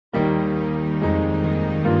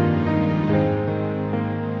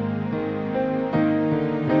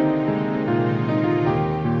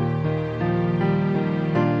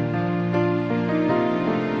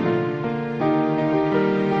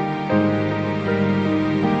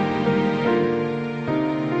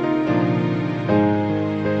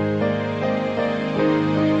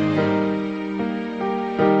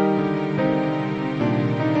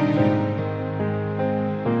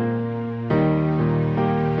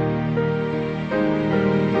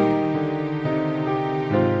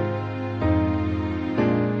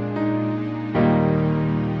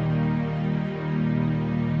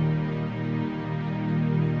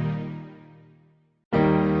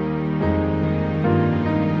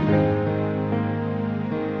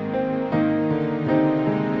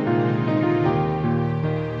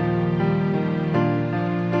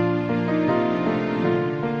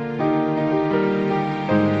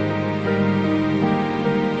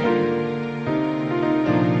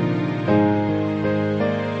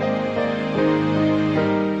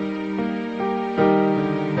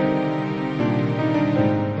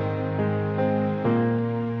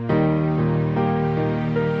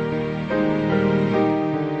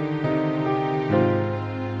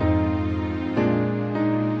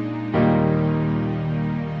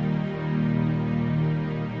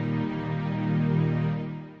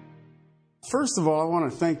First of all, I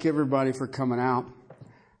want to thank everybody for coming out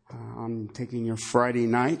on taking your Friday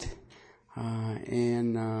night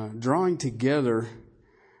and drawing together.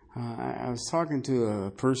 I was talking to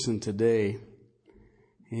a person today,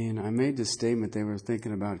 and I made this statement. They were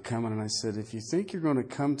thinking about coming, and I said, if you think you're going to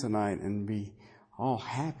come tonight and be all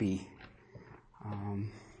happy,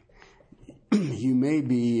 you may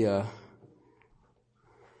be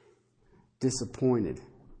disappointed.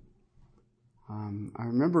 I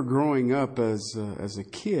remember growing up as a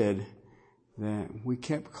kid that we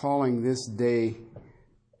kept calling this day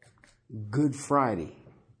Good Friday.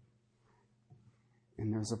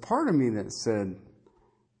 And there's a part of me that said,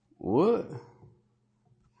 what?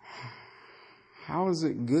 How is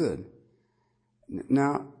it good?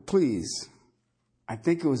 Now, please, I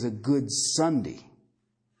think it was a good Sunday.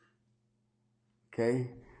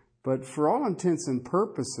 Okay? But for all intents and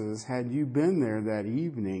purposes, had you been there that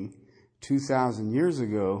evening 2,000 years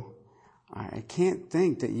ago, I can't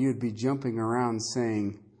think that you'd be jumping around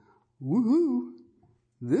saying, woohoo,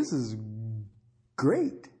 this is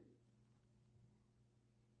great.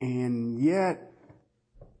 And yet,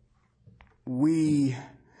 we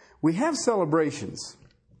have celebrations.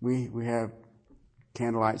 We have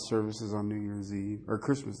candlelight services on New Year's Eve, or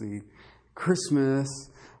Christmas Eve. Christmas,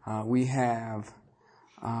 we have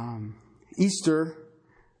Easter.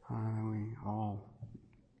 We all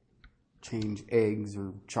change eggs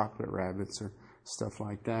or chocolate rabbits or stuff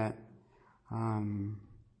like that.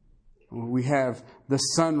 We have the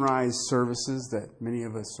sunrise services that many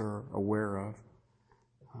of us are aware of.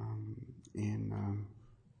 And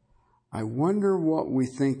I wonder what we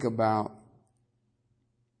think about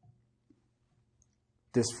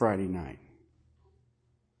this Friday night.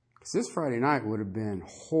 Because this Friday night would have been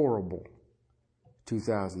horrible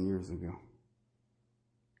 2,000 years ago.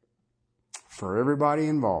 For everybody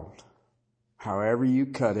involved. However you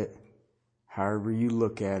cut it, however you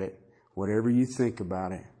look at it, whatever you think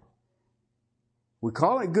about it. We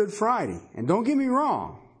call it Good Friday. And don't get me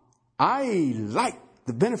wrong, I like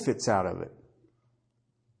the benefits out of it.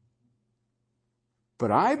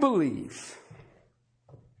 But I believe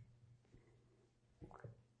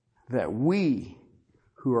that we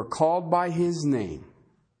who are called by His name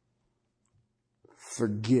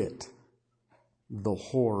forget the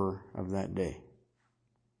horror of that day.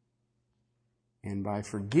 And by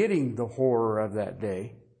forgetting the horror of that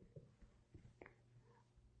day,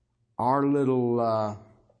 our little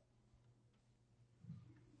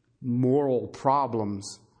moral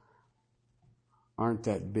problems aren't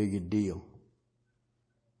that big a deal.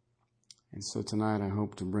 And so tonight I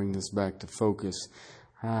hope to bring this back to focus.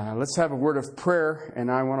 Let's have a word of prayer, and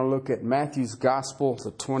I want to look at Matthew's Gospel, the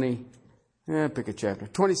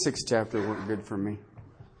 26th chapter worked good for me.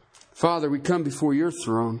 Father, we come before your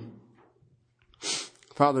throne.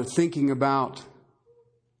 Father, thinking about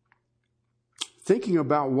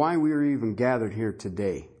why we are even gathered here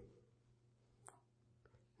today.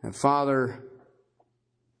 And Father,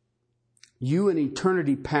 you in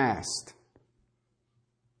eternity past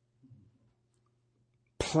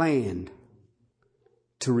planned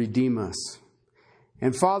to redeem us.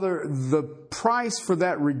 And Father, the price for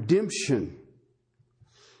that redemption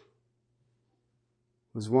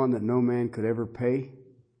was one that no man could ever pay.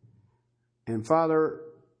 And Father,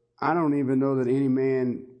 I don't even know that any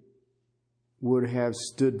man would have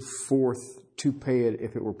stood forth to pay it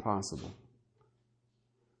if it were possible.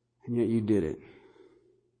 And yet you did it.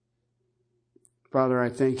 Father, I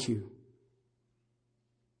thank you.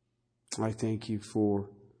 I thank you for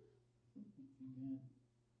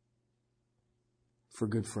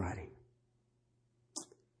Good Friday.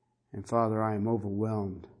 And Father, I am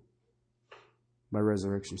overwhelmed by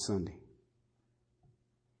Resurrection Sunday.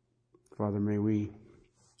 Father, may we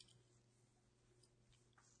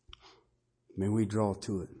draw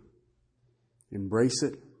to it, embrace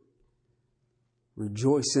it,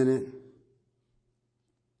 rejoice in it,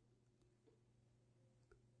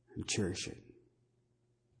 and cherish it.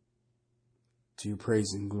 To your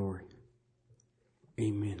praise and glory.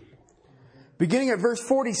 Amen. Beginning at verse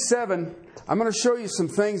 47, I'm going to show you some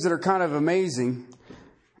things that are kind of amazing.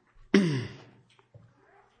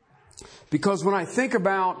 Because when I think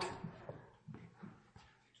about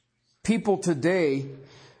people today,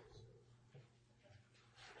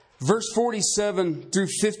 verse 47 through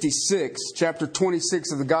 56, chapter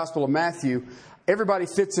 26 of the Gospel of Matthew, everybody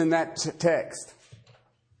fits in that text.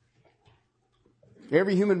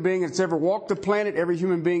 Every human being that's ever walked the planet, every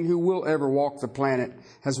human being who will ever walk the planet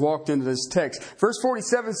has walked into this text. Verse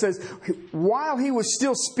 47 says, while he was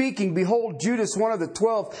still speaking, behold, Judas, one of the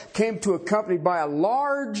 12, came to accompanied by a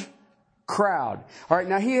large crowd. All right,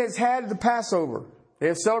 now he has had the Passover. They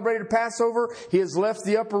have celebrated Passover. He has left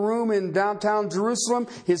the upper room in downtown Jerusalem.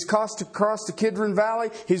 He has crossed the Kidron Valley.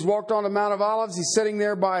 He's walked on the Mount of Olives. He's sitting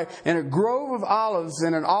there in a grove of olives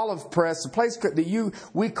in an olive press, a place that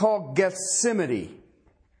we call Gethsemane.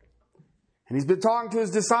 And he's been talking to his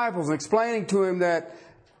disciples and explaining to him that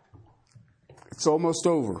it's almost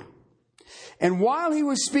over. And while he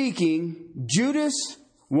was speaking, Judas,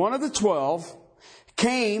 one of the 12,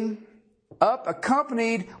 came up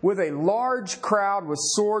accompanied with a large crowd with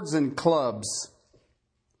swords and clubs.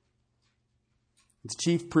 The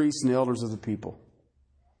chief priests and the elders of the people.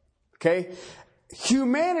 Okay?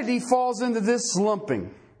 Humanity falls into this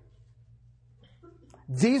lumping.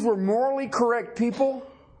 These were morally correct people.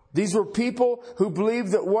 These were people who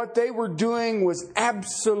believed that what they were doing was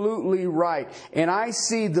absolutely right. And I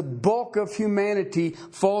see the bulk of humanity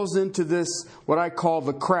falls into this, what I call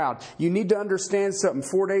the crowd. You need to understand something.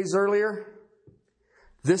 4 days earlier,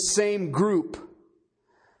 this same group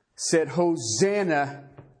said, Hosanna,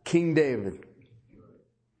 King David.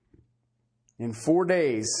 In 4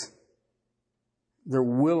 days, they're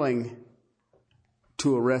willing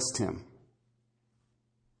to arrest him.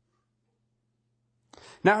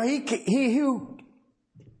 Now, he who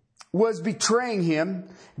was betraying him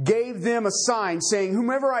gave them a sign saying,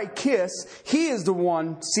 whomever I kiss, he is the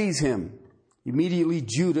one, seize him. Immediately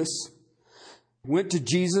Judas went to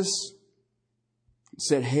Jesus and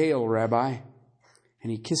said, Hail, Rabbi.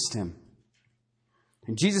 And he kissed him.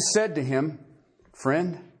 And Jesus said to him,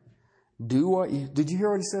 friend, did you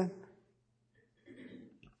hear what he said?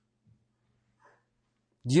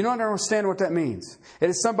 Do you not understand what that means?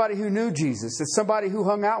 It is somebody who knew Jesus. It's somebody who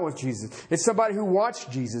hung out with Jesus. It's somebody who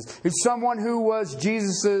watched Jesus. It's someone who was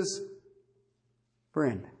Jesus'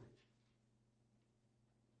 friend.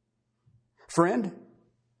 Friend,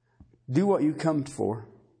 do what you come for.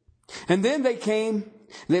 And then they came,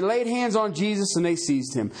 they laid hands on Jesus and they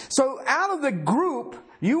seized him. So out of the group,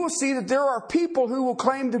 you will see that there are people who will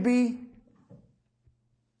claim to be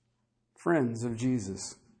friends of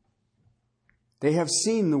Jesus. They have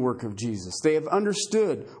seen the work of Jesus. They have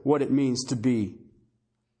understood what it means to be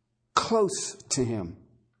close to Him.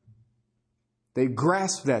 They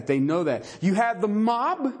grasp that. They know that. You have the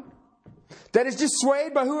mob that is just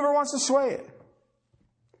swayed by whoever wants to sway it.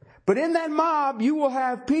 But in that mob, you will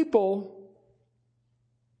have people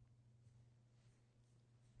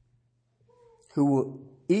who will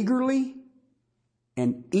eagerly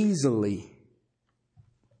and easily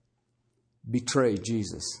betray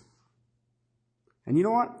Jesus. And you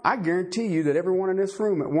know what? I guarantee you that everyone in this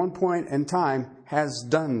room at one point in time has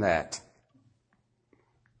done that.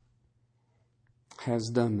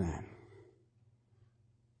 Has done that.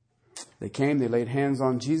 They came, they laid hands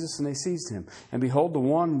on Jesus, and they seized him. And behold, the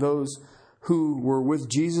one, those who were with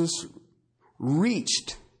Jesus,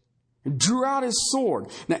 reached, drew out his sword.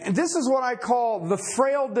 Now, this is what I call the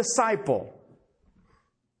frail disciple.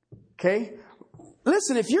 Okay?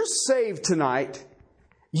 Listen, if you're saved tonight,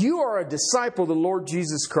 you are a disciple of the Lord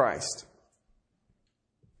Jesus Christ.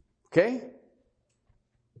 Okay?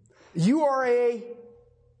 You are a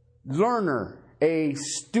learner, a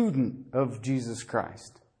student of Jesus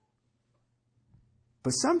Christ.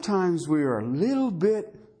 But sometimes we are a little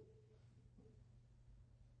bit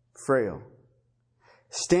frail.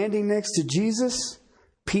 Standing next to Jesus,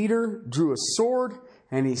 Peter drew a sword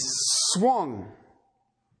and he swung,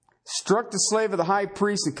 struck the slave of the high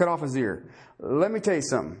priest and cut off his ear. Let me tell you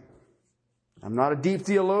something. I'm not a deep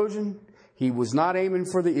theologian. He was not aiming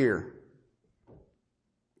for the ear.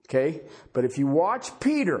 Okay? But if you watch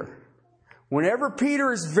Peter, whenever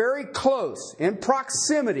Peter is very close, in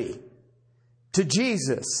proximity to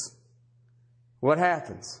Jesus, what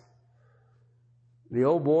happens? The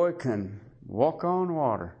old boy can walk on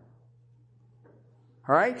water.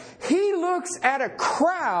 All right? He looks at a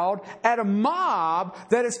crowd, at a mob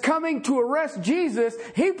that is coming to arrest Jesus.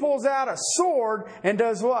 He pulls out a sword and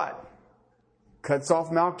does what? Cuts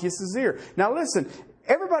off Malchus's ear. Now listen,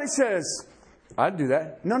 everybody says, I'd do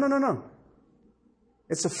that. No.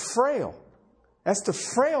 It's a frail. That's the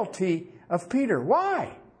frailty of Peter.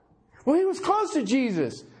 Why? Well, he was close to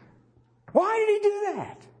Jesus. Why did he do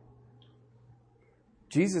that?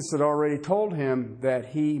 Jesus had already told him that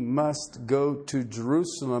he must go to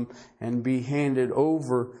Jerusalem and be handed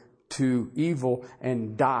over to evil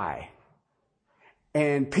and die.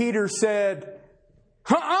 And Peter said,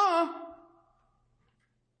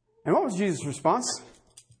 And what was Jesus' response?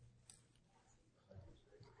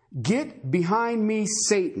 Get behind me,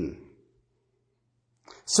 Satan.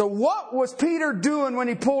 So what was Peter doing when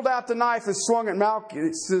he pulled out the knife and swung at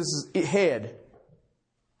Malchus's head?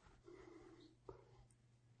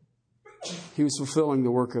 He was fulfilling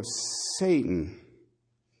the work of Satan.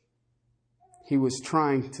 He was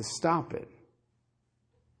trying to stop it.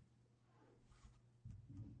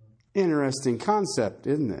 Interesting concept,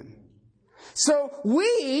 isn't it? So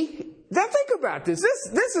now think about this.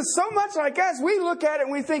 This is so much like us. We look at it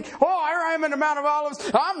and we think, here I am in the Mount of Olives.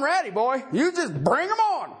 I'm ready, boy. You just bring them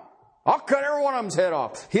on. I'll cut every one of them's head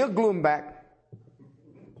off. He'll glue them back.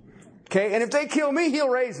 Okay, and if they kill me, He'll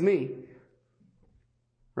raise me.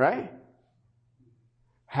 Right?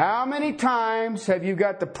 How many times have you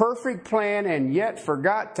got the perfect plan and yet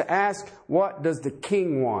forgot to ask, what does the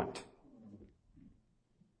King want?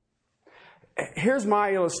 Here's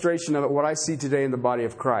my illustration of it, what I see today in the body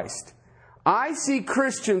of Christ. I see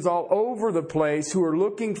Christians all over the place who are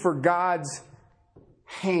looking for God's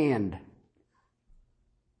hand.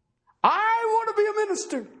 I want to be a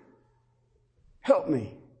minister. Help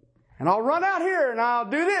me. And I'll run out here and I'll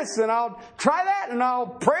do this and I'll try that and I'll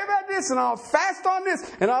pray about this and I'll fast on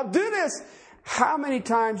this and I'll do this. How many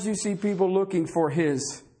times do you see people looking for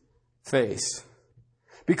His face?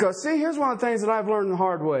 Because see, here's one of the things that I've learned the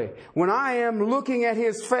hard way. When I am looking at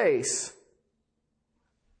His face,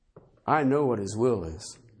 I know what His will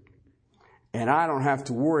is. And I don't have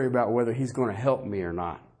to worry about whether He's going to help me or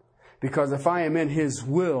not. Because if I am in His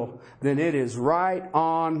will, then it is right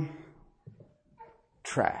on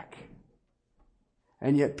track.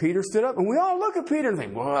 And yet Peter stood up, and we all look at Peter and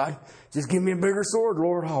think, well, just give me a bigger sword,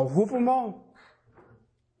 Lord. I'll whoop them all.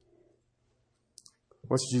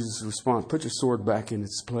 What's Jesus' response? Put your sword back in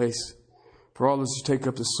its place. For all those who take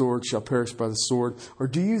up the sword shall perish by the sword. Or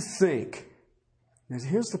do you think, and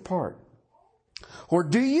here's the part, or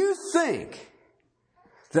do you think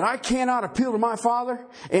that I cannot appeal to my Father,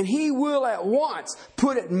 and He will at once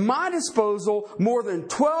put at my disposal more than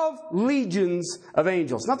 12 legions of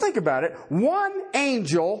angels? Now think about it. One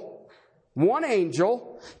angel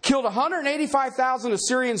killed 185,000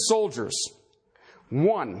 Assyrian soldiers.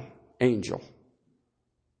 One angel.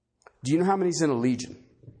 Do you know how many's in a legion?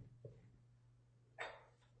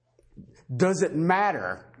 Does it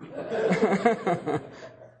matter?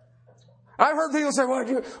 I've heard people say,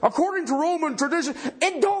 well, according to Roman tradition,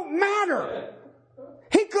 it don't matter.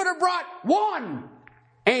 He could have brought one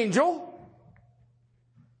angel.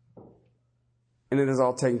 And it is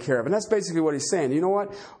all taken care of. And that's basically what He's saying. You know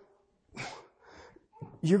what?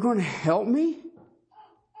 You're going to help me?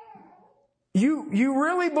 You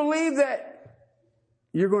really believe that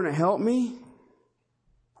you're going to help me?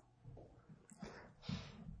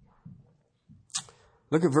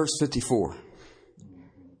 Look at verse 54.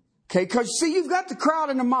 Okay, because see, you've got the crowd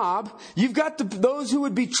and the mob. You've got those who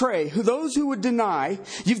would betray, those who would deny.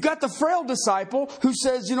 You've got the frail disciple who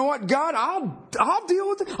says, you know what, God, I'll deal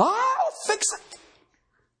with it. I'll fix it.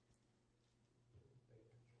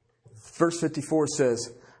 Verse 54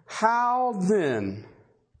 says, how then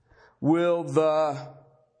will the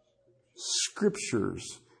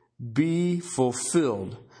Scriptures be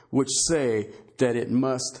fulfilled, which say that it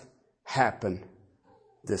must happen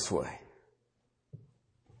this way?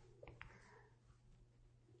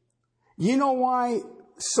 You know why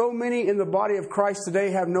so many in the body of Christ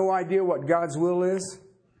today have no idea what God's will is?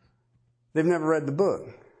 They've never read the book.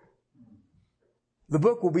 The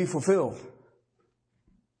book will be fulfilled.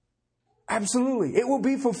 Absolutely. It will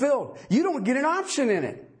be fulfilled. You don't get an option in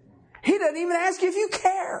it. He doesn't even ask you if you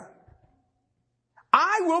care.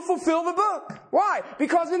 I will fulfill the book. Why?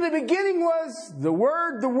 Because in the beginning was the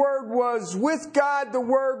Word was with God, the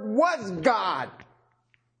Word was God.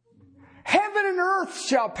 Heaven and earth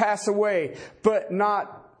shall pass away, but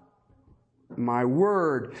not my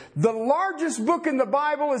word. The largest book in the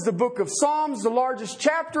Bible is the book of Psalms. The largest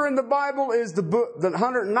chapter in the Bible is the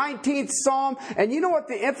 119th Psalm. And you know what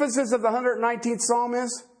the emphasis of the 119th Psalm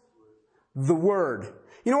is? The Word.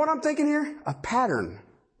 You know what I'm thinking here? A pattern.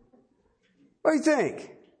 What do you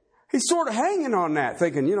think? He's sort of hanging on that,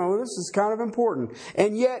 thinking, this is kind of important.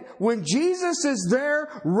 And yet, when Jesus is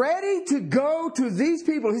there, ready to go to these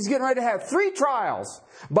people, He's getting ready to have 3 trials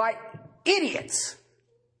by idiots.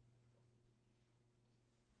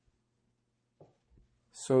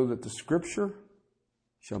 So that the Scripture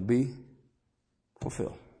shall be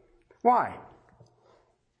fulfilled. Why?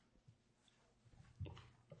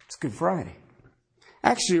 It's Good Friday.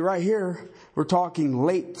 Actually, right here, we're talking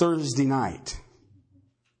late Thursday night.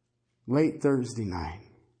 Late Thursday night.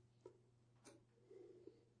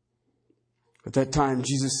 At that time,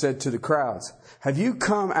 Jesus said to the crowds, have you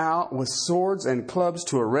come out with swords and clubs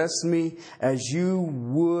to arrest me as you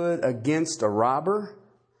would against a robber?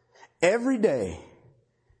 Every day,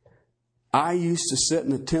 I used to sit in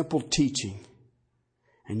the temple teaching,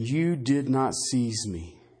 and you did not seize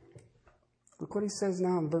me. Look what He says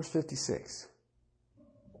now in verse 56.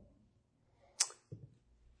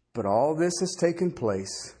 But all this has taken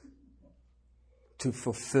place to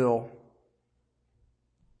fulfill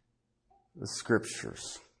the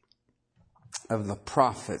Scriptures of the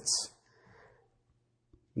prophets.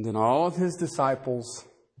 And then all of his disciples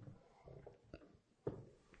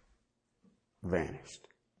vanished.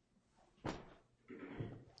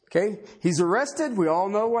 Okay, he's arrested. We all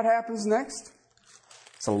know what happens next.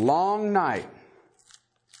 It's a long night.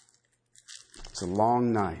 It's a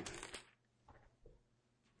long night.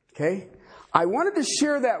 Okay? I wanted to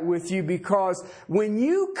share that with you because when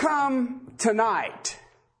you come tonight,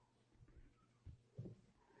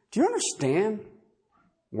 do you understand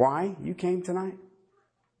why you came tonight?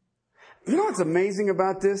 You know what's amazing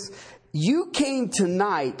about this? You came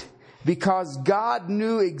tonight because God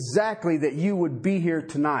knew exactly that you would be here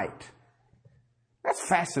tonight. That's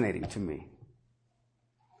fascinating to me.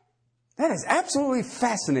 That is absolutely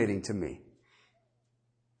fascinating to me.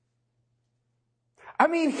 I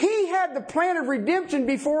mean, He had the plan of redemption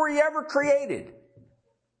before He ever created.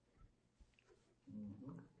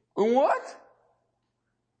 And what?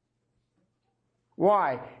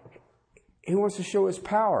 Why? He wants to show His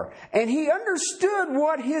power. And He understood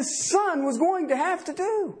what His Son was going to have to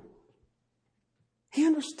do. He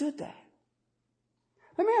understood that.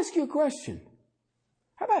 Let me ask you a question.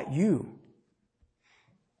 How about you?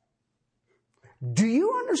 Do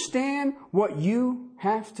you understand what you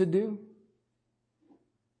have to do?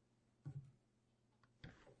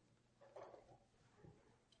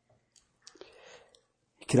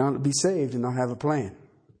 You cannot be saved and not have a plan.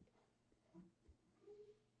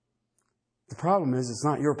 The problem is it's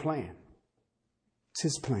not your plan. It's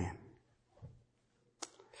His plan.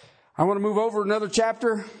 I want to move over another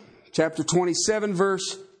chapter. Chapter 27,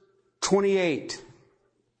 verse 28.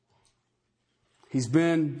 He's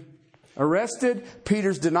been arrested.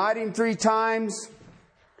 Peter's denied Him 3 times.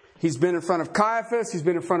 He's been in front of Caiaphas. He's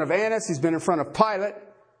been in front of Annas. He's been in front of Pilate.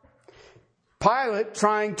 Pilate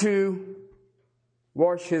trying to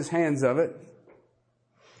wash his hands of it.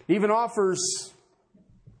 Even offers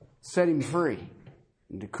set Him free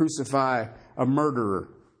and to crucify a murderer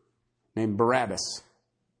named Barabbas.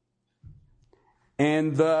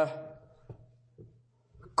 And the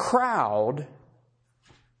crowd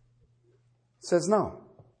says, no,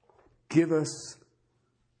 give us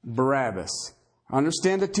Barabbas.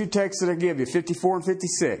 Understand the 2 texts that I give you, 54 and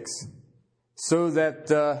 56, so that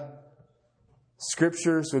the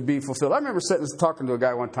Scriptures would be fulfilled. I remember sitting and talking to a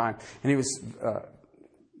guy one time, and he was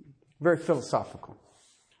very philosophical.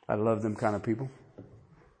 I love them kind of people.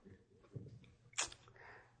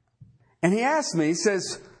 And he asked me, he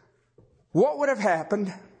says, what would have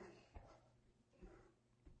happened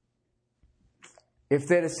if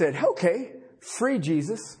they'd have said, okay, free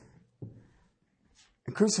Jesus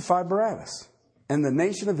and crucify Barabbas, and the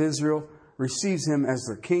nation of Israel receives Him as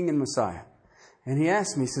their King and Messiah? And he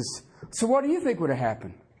asked me, he says, so what do you think would have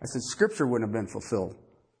happened? I said, Scripture wouldn't have been fulfilled.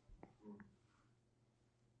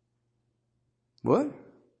 What?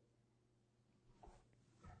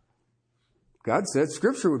 God said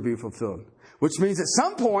Scripture would be fulfilled. Which means at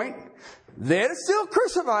some point, they'd have still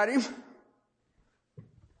crucified Him.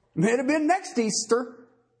 May have been next Easter.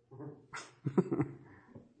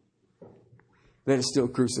 They'd have still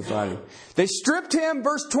crucified Him. They stripped Him,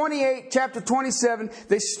 verse 28, chapter 27.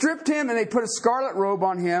 They stripped Him and they put a scarlet robe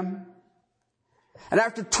on Him. And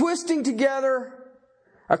after twisting together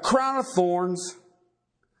a crown of thorns,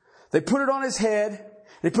 they put it on His head.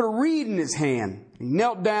 They put a reed in His hand. He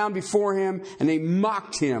knelt down before Him and they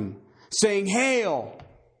mocked Him, saying, "Hail,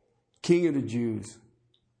 King of the Jews."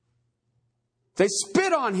 They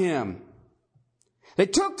spit on Him. They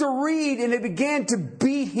took the reed and they began to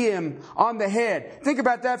beat Him on the head. Think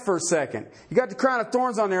about that for a second. You got the crown of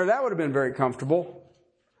thorns on there. That would have been very comfortable.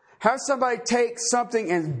 Have somebody take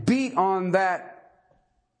something and beat on that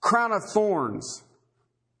crown of thorns.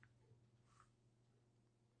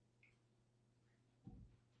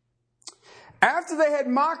 After they had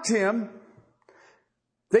mocked Him,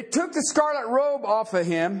 they took the scarlet robe off of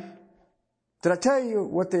Him. Did I tell you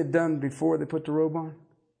what they had done before they put the robe on?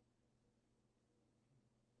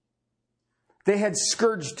 They had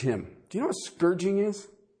scourged Him. Do you know what scourging is?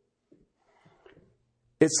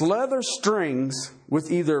 It's leather strings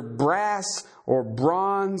with either brass or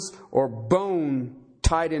bronze or bone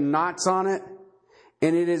tied in knots on it.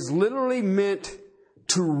 And it is literally meant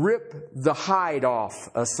to rip the hide off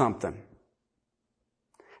of something.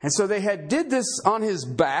 And so they had did this on His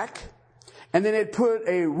back, and then they'd put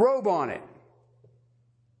a robe on it.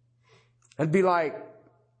 It'd be like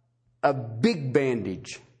a big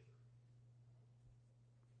bandage.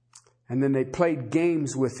 And then they played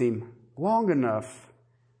games with Him long enough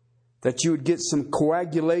that you would get some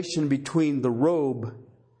coagulation between the robe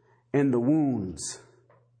and the wounds,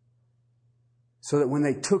 so that when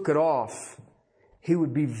they took it off, he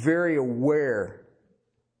would be very aware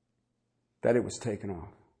that it was taken off.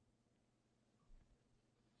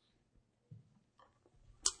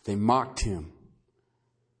 They mocked him.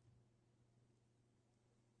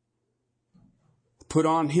 Put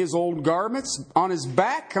on his old garments on his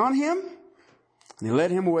back on him, and they led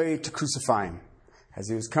him away to crucify him. As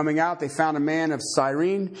he was coming out, they found a man of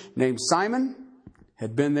Cyrene named Simon,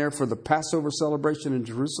 had been there for the Passover celebration in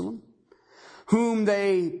Jerusalem, whom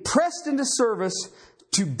they pressed into service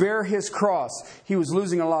to bear his cross. He was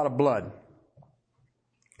losing a lot of blood.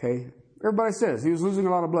 Okay? Everybody says he was losing a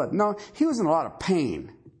lot of blood. No, he was in a lot of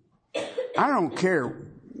pain. I don't care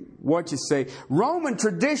what you say. Roman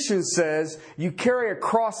tradition says you carry a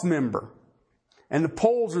cross member, and the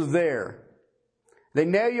poles are there. They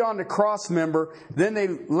nail you on the cross member, then they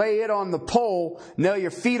lay it on the pole, nail your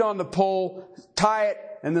feet on the pole, tie it,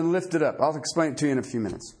 and then lift it up. I'll explain it to you in a few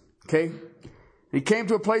minutes. Okay? He came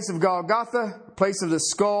to a place of Golgotha, a place of the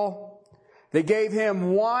skull. They gave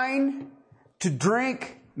him wine to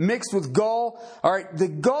drink mixed with gall. All right, the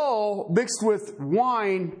gall mixed with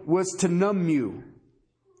wine was to numb you,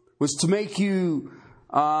 was to make you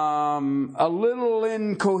a little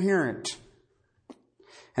incoherent.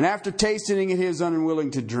 And after tasting it, he was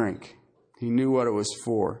unwilling to drink. He knew what it was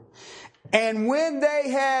for. And when they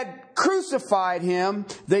had crucified him,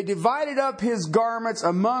 they divided up his garments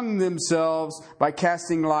among themselves by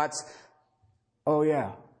casting lots. Oh,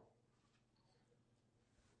 yeah.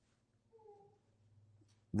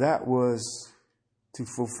 That was to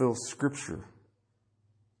fulfill Scripture.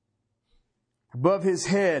 Above his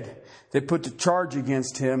head, they put the charge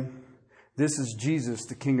against him. This is Jesus,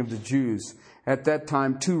 the King of the Jews. At that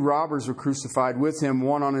time, 2 robbers were crucified with him,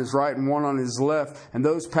 one on his right and one on his left, and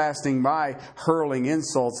those passing by hurling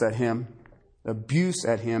insults at him, abuse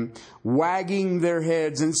at him, wagging their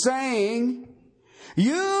heads and saying,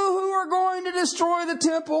 "You who are going to destroy the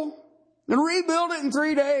temple and rebuild it in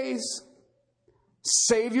 3 days,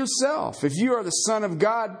 save yourself. If you are the Son of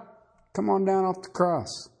God, come on down off the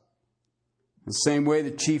cross." The same way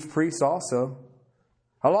the chief priests also,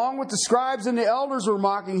 along with the scribes and the elders, were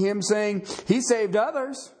mocking him, saying, "He saved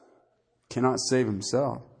others, cannot save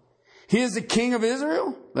himself. He is the King of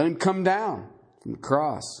Israel. Let him come down from the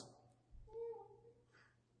cross.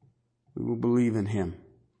 We will believe in him.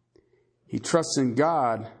 He trusts in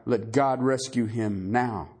God. Let God rescue him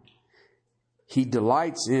now. He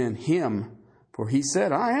delights in him, for he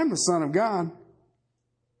said, I am the Son of God."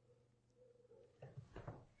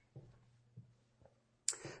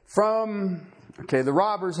 The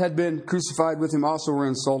robbers had been crucified with him, also were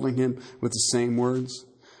insulting him with the same words.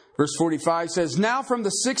 Verse 45 says, "Now from the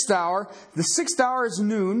 6th hour," the 6th hour is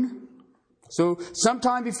noon, so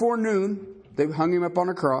sometime before noon, they hung him up on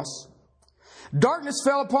a cross. "Darkness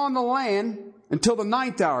fell upon the land until the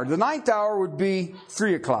 9th hour. The 9th hour would be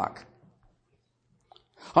 3 o'clock.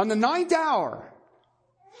 On the 9th hour,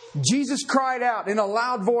 Jesus cried out in a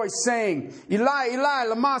loud voice, saying, "Eli, Eli,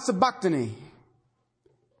 lama sabachthani?"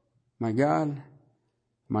 My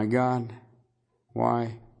God,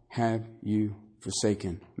 why have you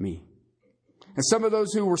forsaken me?" And some of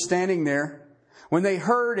those who were standing there, when they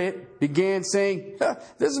heard it, began saying,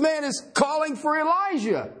 "This man is calling for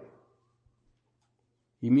Elijah."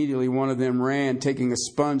 Immediately one of them ran, taking a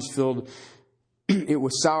sponge filled it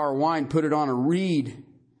with sour wine, put it on a reed,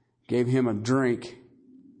 gave him a drink.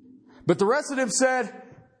 But the rest of them said,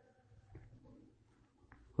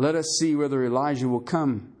 "Let us see whether Elijah will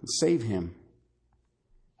come and save him."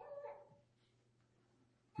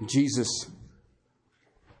 Jesus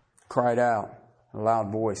cried out in a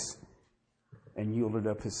loud voice and yielded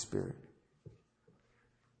up his spirit.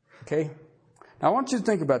 Okay? Now I want you to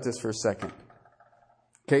think about this for a second.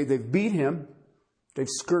 Okay, they've beat him. They've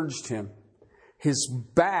scourged him. His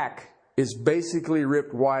back is basically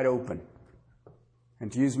ripped wide open.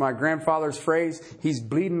 And to use my grandfather's phrase, he's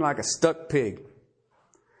bleeding like a stuck pig.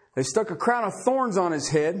 They stuck a crown of thorns on his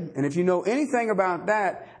head, and if you know anything about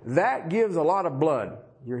that, that gives a lot of blood.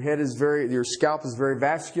 Your scalp is very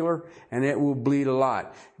vascular, and it will bleed a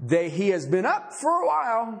lot. He has been up for a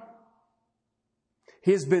while.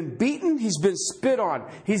 He has been beaten. He's been spit on.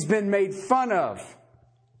 He's been made fun of.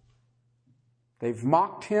 They've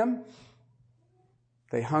mocked him.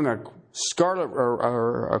 They hung a scarlet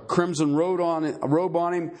or a crimson robe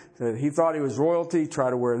on him. He thought he was royalty. Try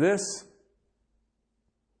to wear this.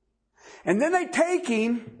 And then they take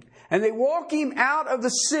him and they walk him out of the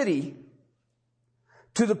city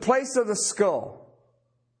to the place of the skull.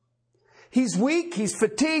 He's weak, he's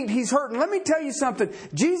fatigued, he's hurting. Let me tell you something.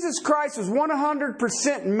 Jesus Christ was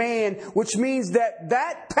 100% man, which means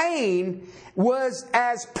that pain was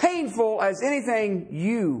as painful as anything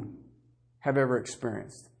you have ever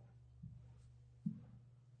experienced.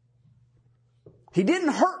 He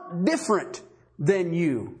didn't hurt different than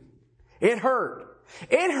you. It hurt.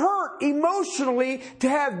 It hurt emotionally to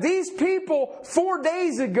have these people 4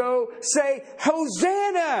 days ago say,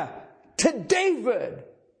 Hosanna to David.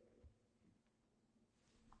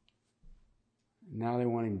 Now they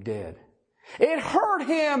want him dead. It hurt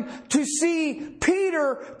him to see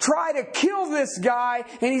Peter try to kill this guy,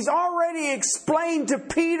 and he's already explained to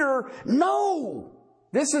Peter, no,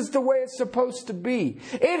 this is the way it's supposed to be.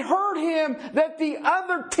 It hurt him that the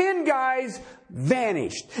other 10 guys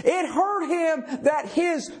vanished. It hurt him that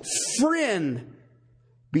his friend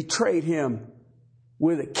betrayed him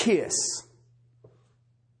with a kiss.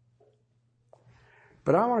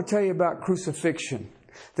 But I want to tell you about crucifixion.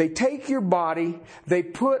 They take your body, they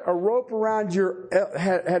put a rope around your,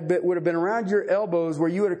 would have been around your elbows where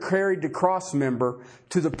you would have carried the cross member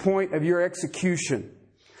to the point of your execution.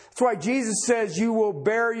 That's why Jesus says you will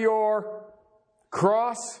bear your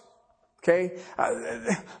cross. Okay?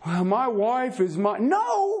 Well, my wife is my...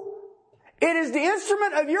 No! It is the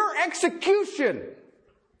instrument of your execution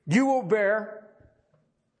you will bear.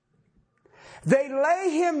 They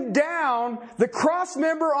lay him down, the cross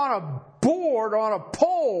member, on a board, on a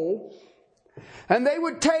pole, and they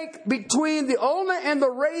would take between the ulna and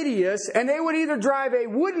the radius, and they would either drive a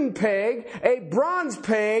wooden peg, a bronze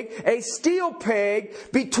peg, a steel peg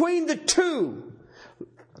between the two,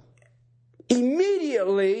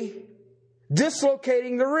 immediately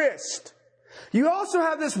dislocating the wrist. You also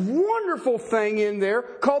have this wonderful thing in there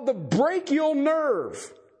called the brachial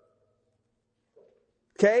nerve.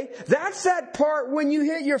 Okay? That's that part when you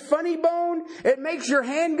hit your funny bone, it makes your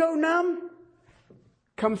hand go numb.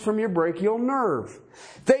 Comes from your brachial nerve.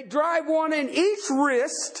 They drive one in each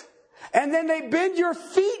wrist, and then they bend your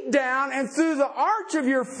feet down, and through the arch of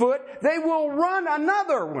your foot, they will run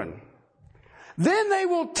another one. Then they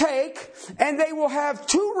will take, and they will have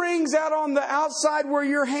 2 rings out on the outside where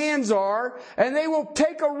your hands are, and they will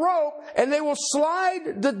take a rope, and they will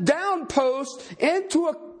slide the down post into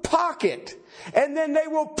a pocket. And then they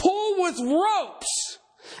will pull with ropes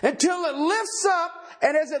until it lifts up.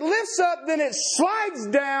 And as it lifts up, then it slides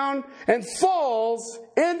down and falls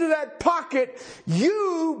into that pocket,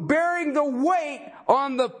 you bearing the weight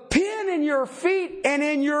on the pin in your feet and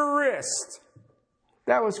in your wrist.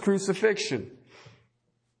 That was crucifixion.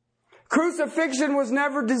 Crucifixion was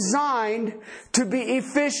never designed to be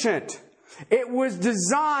efficient. It was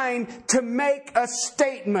designed to make a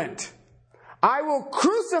statement. I will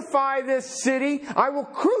crucify this city, I will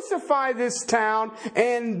crucify this town,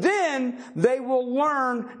 and then they will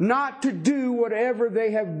learn not to do whatever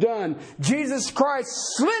they have done. Jesus Christ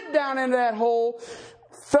slid down into that hole,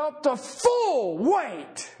 felt the full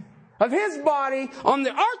weight of His body on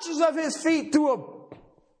the arches of His feet through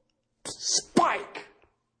a spike,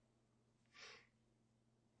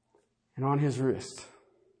 and on His wrist.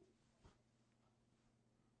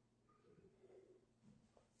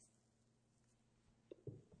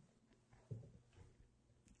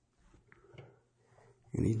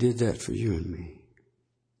 And He did that for you and me.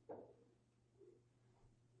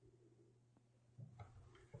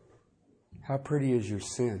 How pretty is your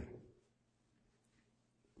sin?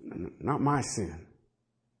 Not my sin.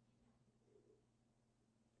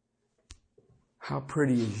 How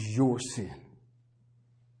pretty is your sin?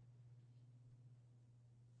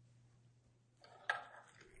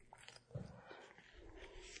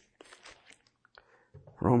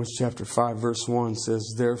 Romans chapter 5 verse 1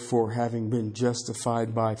 says, therefore, having been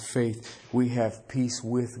justified by faith, we have peace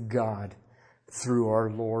with God through our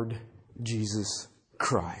Lord Jesus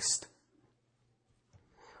Christ.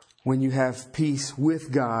 When you have peace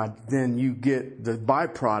with God, then you get the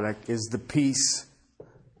byproduct is the peace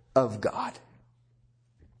of God.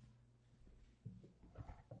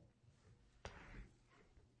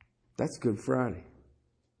 That's Good Friday.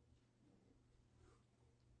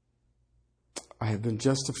 I have been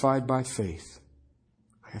justified by faith.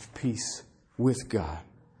 I have peace with God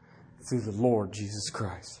through the Lord Jesus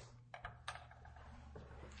Christ.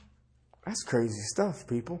 That's crazy stuff,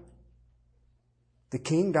 people. The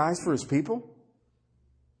King dies for His people?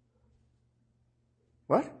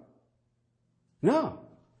 What? No.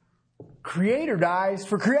 Creator dies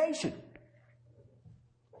for creation.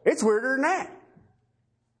 It's weirder than that.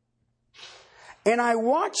 And I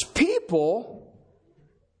watch people,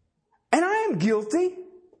 and I am guilty.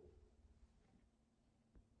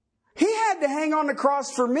 He had to hang on the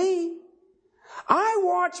cross for me. I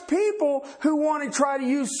watch people who want to try to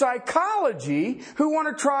use psychology, who want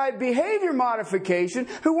to try behavior modification,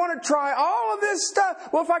 who want to try all of this stuff.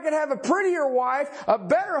 Well, if I could have a prettier wife, a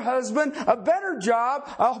better husband, a better job,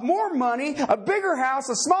 more money, a bigger house,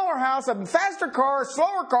 a smaller house, a faster car, a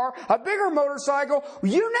slower car, a bigger motorcycle,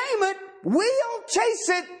 you name it, we'll chase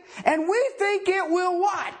it, and we think it will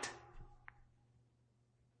what?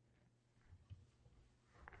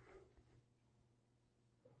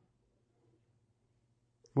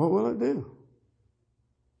 What will it do?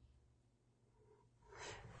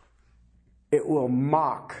 It will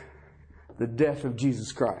mock the death of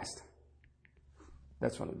Jesus Christ.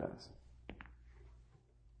 That's what it does.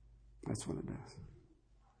 That's what it does.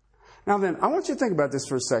 Now then, I want you to think about this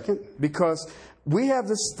for a second, because we have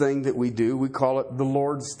this thing that we do. We call it the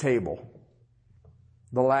Lord's table.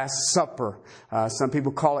 The Last Supper. Some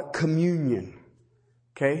people call it communion.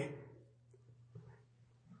 Okay?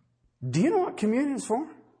 Do you know what communion is for?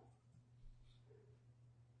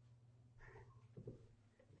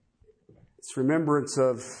 It's remembrance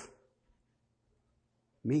of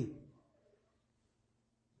me.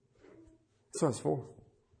 That's what it's for.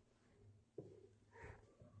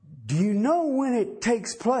 Do you know when it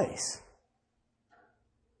takes place?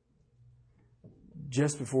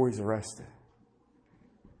 Just before he's arrested,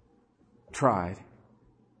 tried,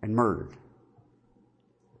 and murdered.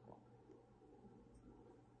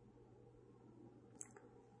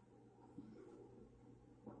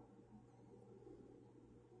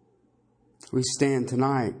 We stand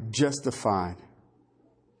tonight justified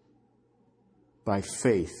by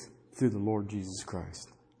faith through the Lord Jesus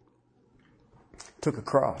Christ. It took a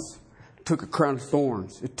cross. It took a crown of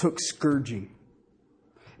thorns. It took scourging.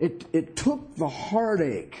 It took the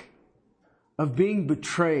heartache of being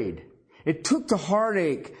betrayed. It took the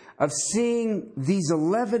heartache of seeing these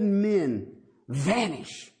 11 men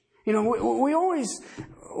vanish. You know, we always,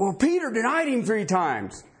 Peter denied him 3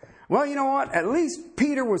 times. Well, you know what? At least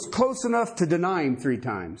Peter was close enough to deny him 3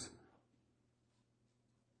 times.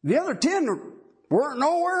 The other 10 weren't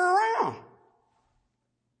nowhere around.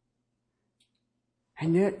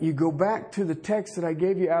 And yet, you go back to the text that I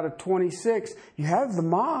gave you out of 26, you have the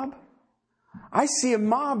mob. I see a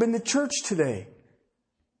mob in the church today.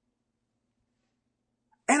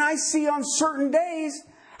 And I see on certain days,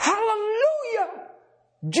 hallelujah,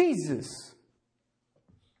 Jesus.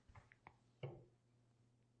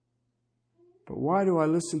 But why do I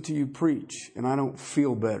listen to you preach and I don't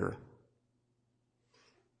feel better?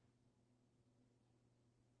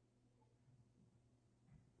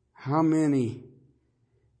 How many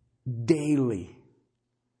daily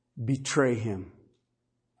betray him?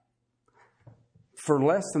 For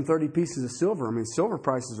less than 30 pieces of silver. I mean, silver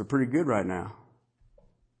prices are pretty good right now.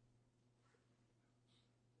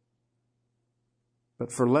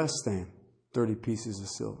 But for less than 30 pieces of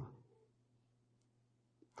silver.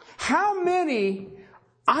 How many,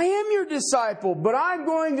 I am your disciple, but I'm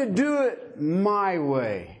going to do it my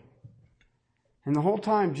way. And the whole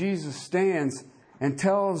time Jesus stands and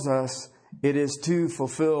tells us it is to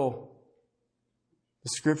fulfill the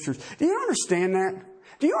Scriptures. Do you understand that?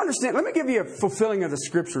 Do you understand? Let me give you a fulfilling of the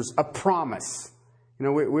Scriptures, a promise. You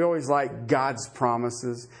know, we always like God's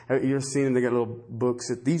promises. You've seen them, they got little books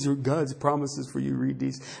that these are God's promises for you. Read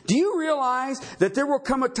these. Do you realize that there will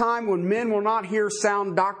come a time when men will not hear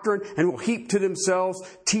sound doctrine and will heap to themselves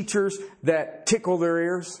teachers that tickle their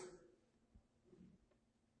ears?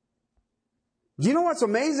 Do you know what's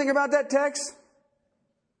amazing about that text?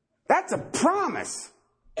 That's a promise.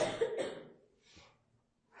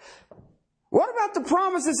 What about the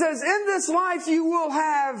promise that says, in this life you will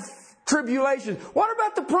have tribulation? What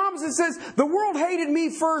about the promise that says, the world hated me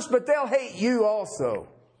first, but they'll hate you also?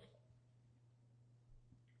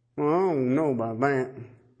 Well, I don't know about that.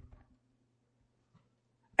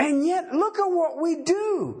 And yet, look at what we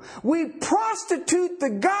do. We prostitute the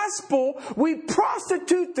gospel. We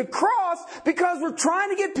prostitute the cross because we're trying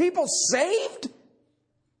to get people saved?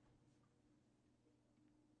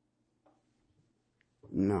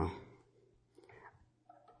 No.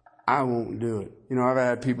 I won't do it. You know, I've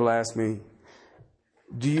had people ask me,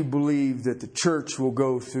 do you believe that the church will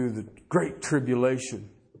go through the great tribulation?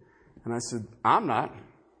 And I said, I'm not.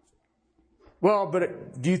 Well,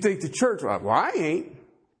 but do you think the church? Well, I ain't.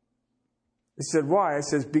 He said, why? I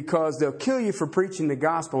said, because they'll kill you for preaching the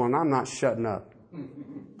gospel and I'm not shutting up.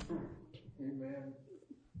 Amen.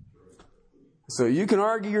 So you can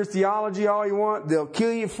argue your theology all you want. They'll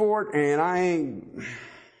kill you for it and I ain't.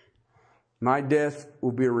 My death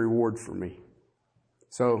will be a reward for me.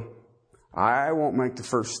 So I won't make the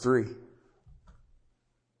first 3.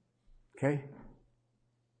 Okay?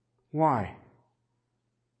 Why?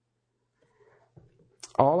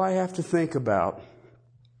 All I have to think about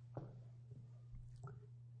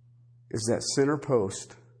is that center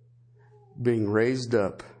post being raised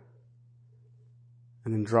up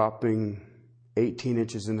and then dropping 18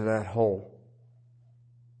 inches into that hole.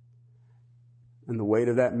 And the weight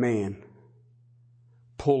of that man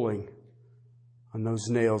pulling on those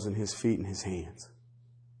nails in his feet and his hands.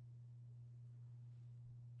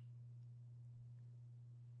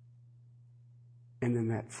 And then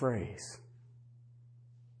that phrase,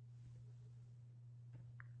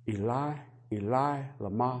 Eli, Eli,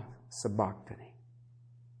 lama sabachthani.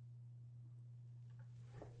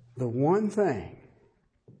 The one thing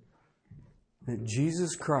that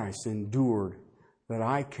Jesus Christ endured that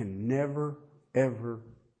I can never, ever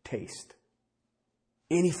taste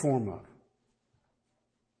any form of.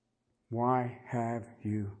 Why have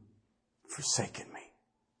you forsaken me?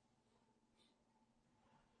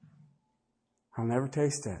 I'll never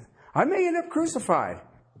taste that. I may end up crucified.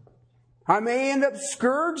 I may end up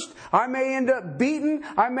scourged. I may end up beaten.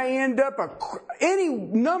 I may end up any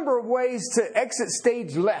number of ways to exit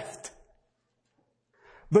stage left.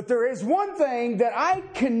 But there is one thing that I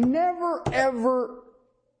can never, ever,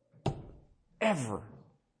 ever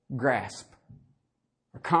grasp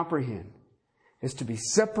or comprehend, is to be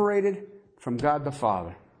separated from God the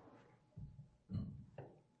Father.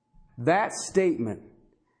 That statement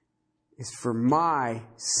is for my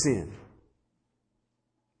sin.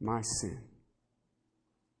 My sin.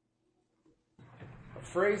 A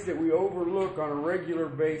phrase that we overlook on a regular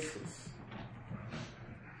basis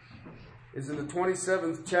is in the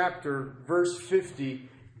 27th chapter, verse 50.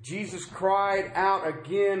 Jesus cried out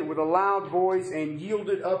again with a loud voice and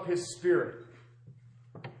yielded up his spirit.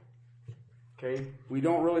 Okay, we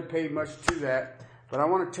don't really pay much to that, but I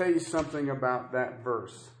want to tell you something about that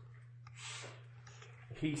verse.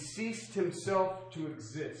 He ceased himself to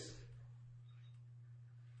exist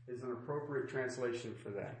is an appropriate translation for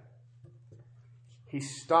that. He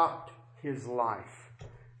stopped his life.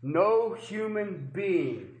 No human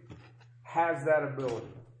being has that ability.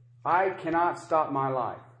 I cannot stop my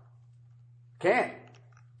life. Can't.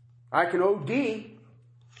 I can OD,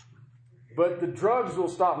 but the drugs will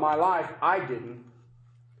stop my life. I didn't.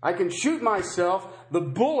 I can shoot myself. The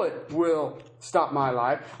bullet will stop my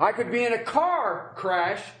life. I could be in a car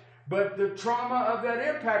crash, but the trauma of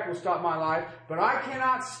that impact will stop my life. But I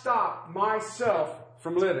cannot stop myself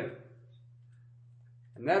from living.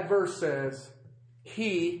 And that verse says,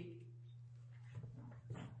 he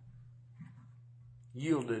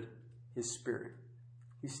yielded his spirit.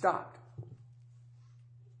 He stopped.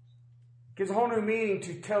 Gives a whole new meaning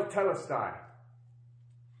to tetelestai.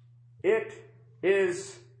 It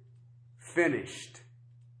is finished.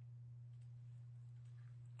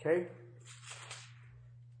 Okay?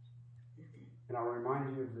 And I'll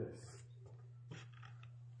remind you of this.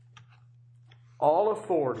 All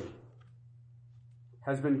authority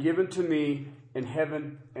has been given to me in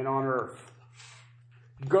heaven and on earth.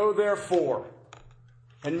 Go therefore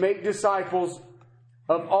and make disciples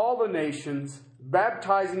of all the nations,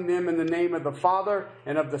 baptizing them in the name of the Father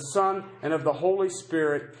and of the Son and of the Holy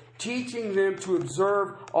Spirit, teaching them to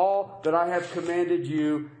observe all that I have commanded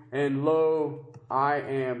you, and lo, I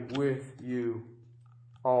am with you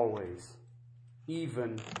always,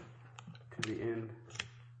 even to the end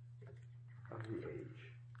of the age.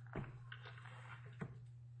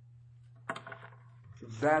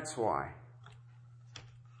 That's why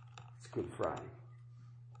it's Good Friday.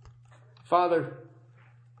 Father,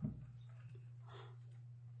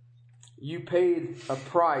 you paid a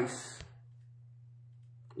price.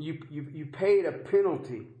 You paid a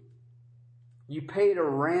penalty. You paid a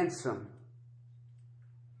ransom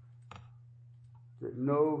that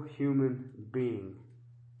no human being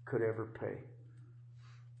could ever pay.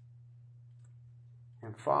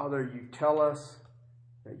 And Father, you tell us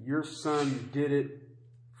that your Son did it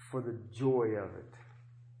for the joy of it.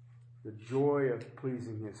 The joy of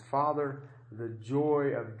pleasing his Father, the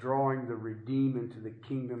joy of drawing the redeemed into the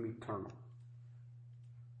kingdom eternal.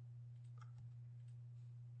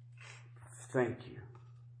 Thank you.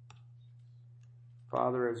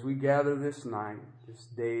 Father, as we gather this night, this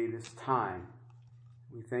day, this time,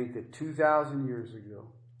 we think that 2,000 years ago,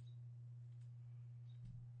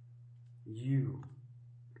 you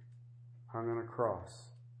hung on a cross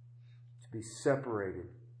to be separated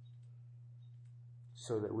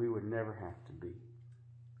so that we would never have to be.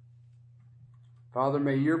 Father,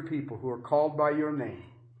 may your people who are called by your name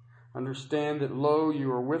understand that, lo,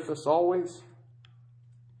 you are with us always,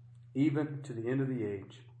 even to the end of the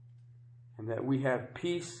age, and that we have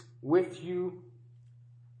peace with you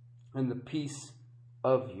and the peace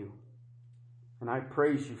of you. And I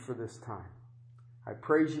praise you for this time. I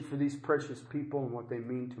praise you for these precious people and what they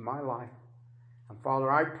mean to my life. And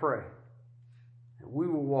Father, I pray that we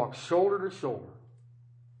will walk shoulder to shoulder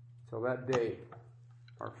till that day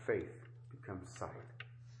our faith becomes sight.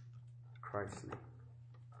 In Christ's name.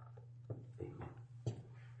 Amen.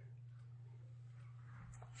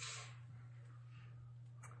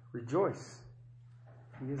 Rejoice.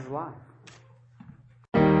 He is alive.